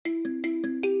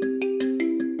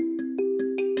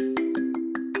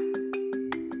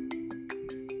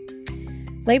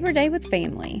Labor Day with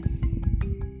family.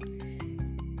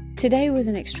 Today was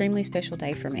an extremely special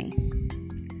day for me.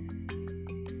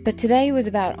 But today was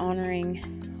about honoring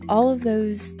all of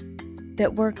those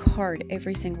that work hard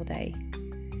every single day.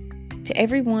 To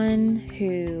everyone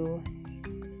who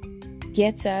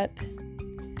gets up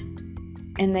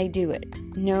and they do it,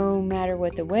 no matter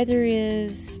what the weather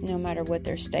is, no matter what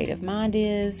their state of mind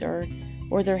is, or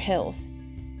their health.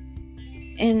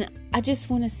 And I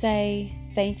just want to say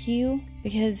thank you,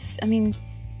 because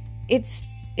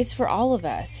it's for all of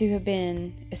us who have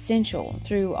been essential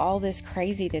through all this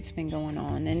crazy that's been going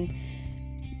on,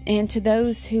 and to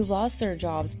those who lost their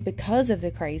jobs because of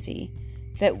the crazy,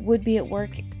 that would be at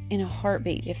work in a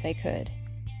heartbeat if they could.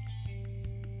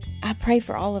 I pray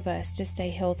for all of us to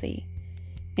stay healthy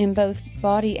in both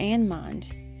body and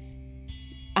mind.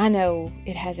 I know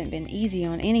it hasn't been easy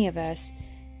on any of us,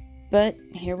 but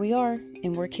here we are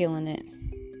and we're killing it.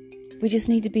 We just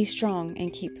need to be strong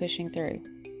and keep pushing through.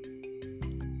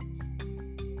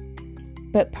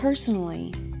 But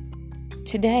personally,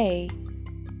 today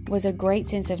was a great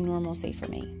sense of normalcy for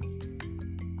me.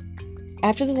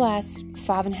 After the last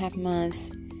 5.5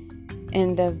 months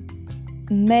and the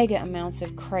mega amounts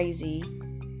of crazy,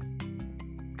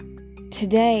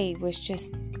 today was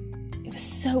it was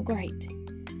so great.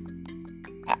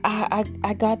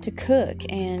 I got to cook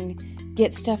and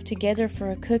get stuff together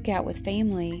for a cookout with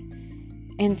family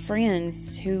and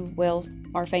friends who,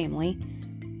 are family.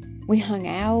 We hung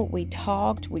out, we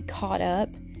talked, we caught up,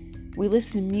 we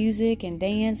listened to music and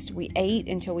danced, we ate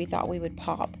until we thought we would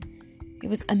pop. It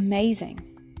was amazing.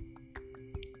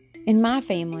 In my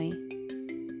family,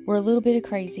 we're a little bit of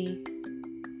crazy,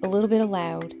 a little bit of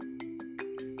loud,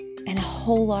 and a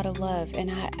whole lot of love. And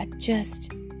I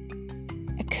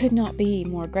could not be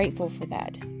more grateful for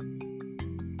that.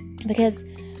 Because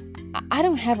I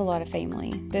don't have a lot of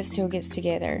family that still gets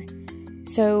together.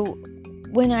 So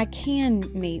when I can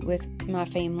meet with my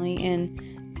family and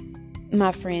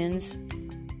my friends,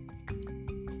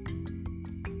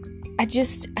 I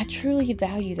truly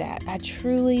value that.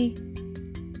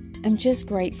 I'm just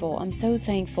grateful. I'm so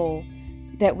thankful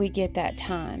that we get that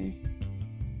time.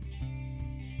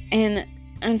 And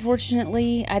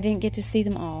unfortunately, I didn't get to see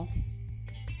them all.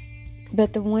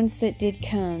 But the ones that did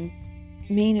come,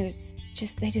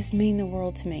 they just mean the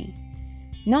world to me.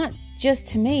 Not just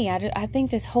to me. I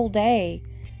think this whole day,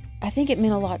 I think it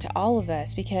meant a lot to all of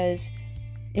us, because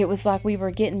it was like we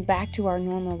were getting back to our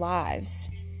normal lives.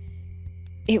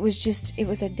 It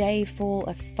was a day full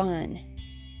of fun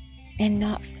and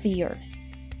not fear.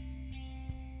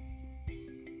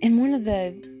 And one of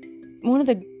the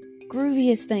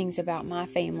grooviest things about my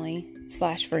family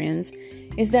 / friends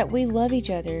is that we love each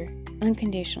other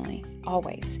unconditionally,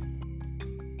 always.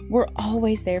 We're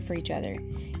always there for each other.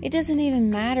 It doesn't even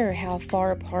matter how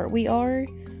far apart we are,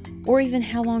 or even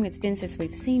how long it's been since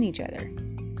we've seen each other.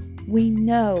 We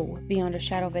know beyond a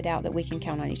shadow of a doubt that we can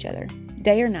count on each other,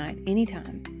 day or night,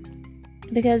 anytime.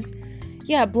 Because,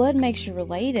 blood makes you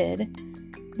related,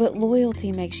 but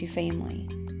loyalty makes you family.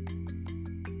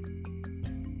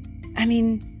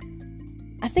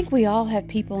 I think we all have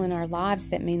people in our lives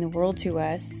that mean the world to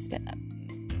us.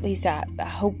 At least I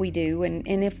hope we do. And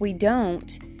if we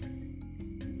don't,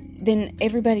 then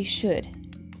everybody should.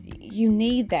 You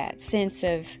need that sense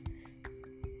of,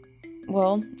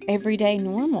 everyday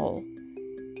normal.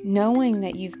 Knowing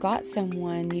that you've got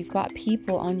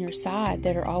people on your side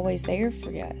that are always there for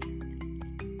us.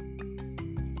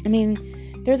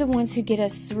 They're the ones who get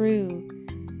us through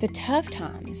the tough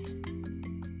times.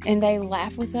 And they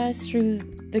laugh with us through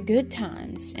the good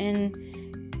times. And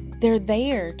they're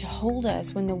there to hold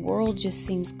us when the world just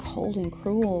seems cold and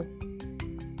cruel.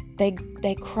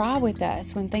 They cry with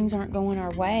us when things aren't going our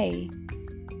way.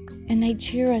 And they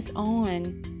cheer us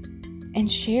on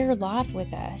and share life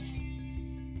with us.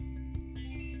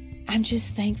 I'm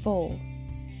just thankful.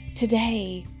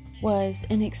 Today was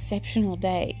an exceptional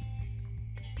day.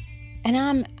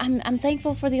 And I'm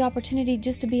thankful for the opportunity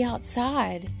just to be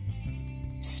outside,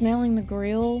 smelling the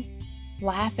grill,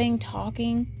 laughing,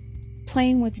 talking,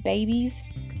 playing with babies.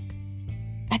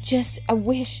 I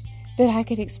wish that I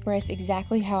could express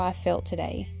exactly how I felt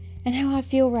today and how I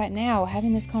feel right now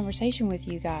having this conversation with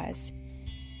you guys.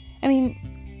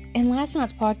 In last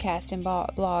night's podcast and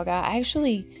blog, I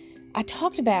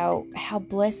talked about how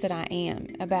blessed that I am,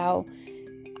 about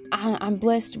I'm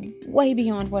blessed way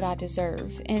beyond what I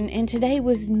deserve. And today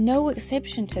was no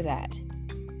exception to that.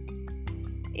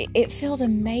 It felt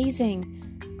amazing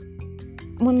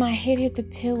when my head hit the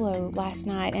pillow last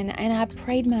night and I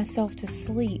prayed myself to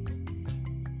sleep.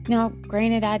 Now,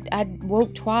 granted, I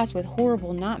woke twice with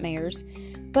horrible nightmares,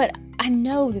 But I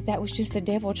know that that was just the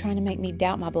devil trying to make me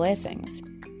doubt my blessings,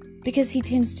 because he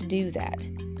tends to do that.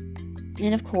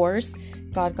 And of course,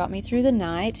 God got me through the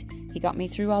night. He got me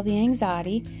through all the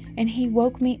anxiety, and he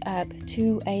woke me up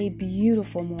to a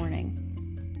beautiful morning.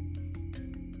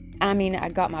 I mean, I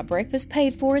got my breakfast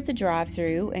paid for at the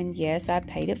drive-thru, and yes, I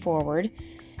paid it forward.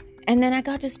 And then I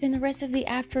got to spend the rest of the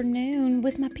afternoon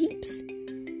with my peeps.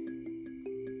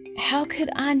 How could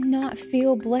I not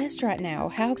feel blessed right now?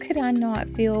 How could I not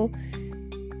feel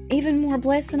even more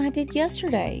blessed than I did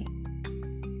yesterday?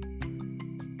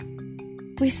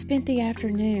 We spent the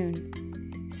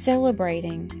afternoon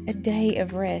celebrating a day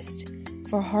of rest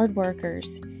for hard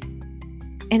workers,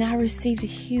 and I received a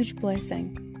huge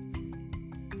blessing.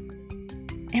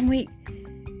 And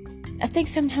I think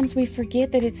sometimes we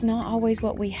forget that it's not always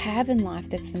what we have in life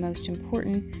that's the most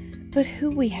important, but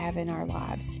who we have in our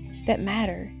lives that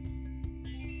matter.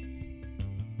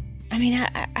 I mean,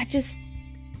 I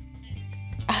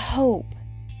hope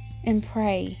and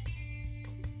pray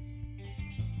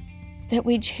that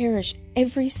we cherish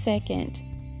every second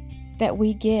that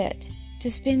we get to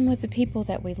spend with the people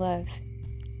that we love.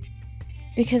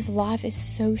 Because life is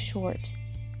so short,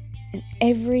 and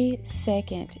every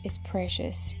second is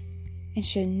precious and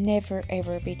should never,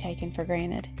 ever be taken for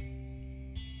granted.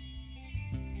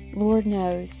 Lord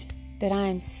knows that I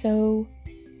am so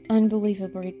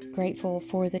unbelievably grateful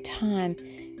for the time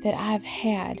that I've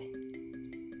had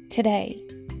today.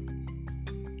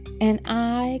 And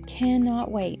I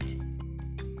cannot wait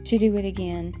to do it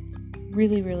again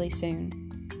really, really soon.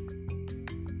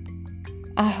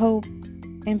 I hope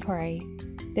and pray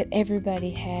that everybody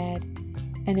had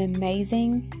an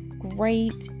amazing,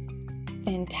 great,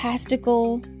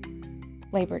 fantastical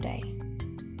Labor Day.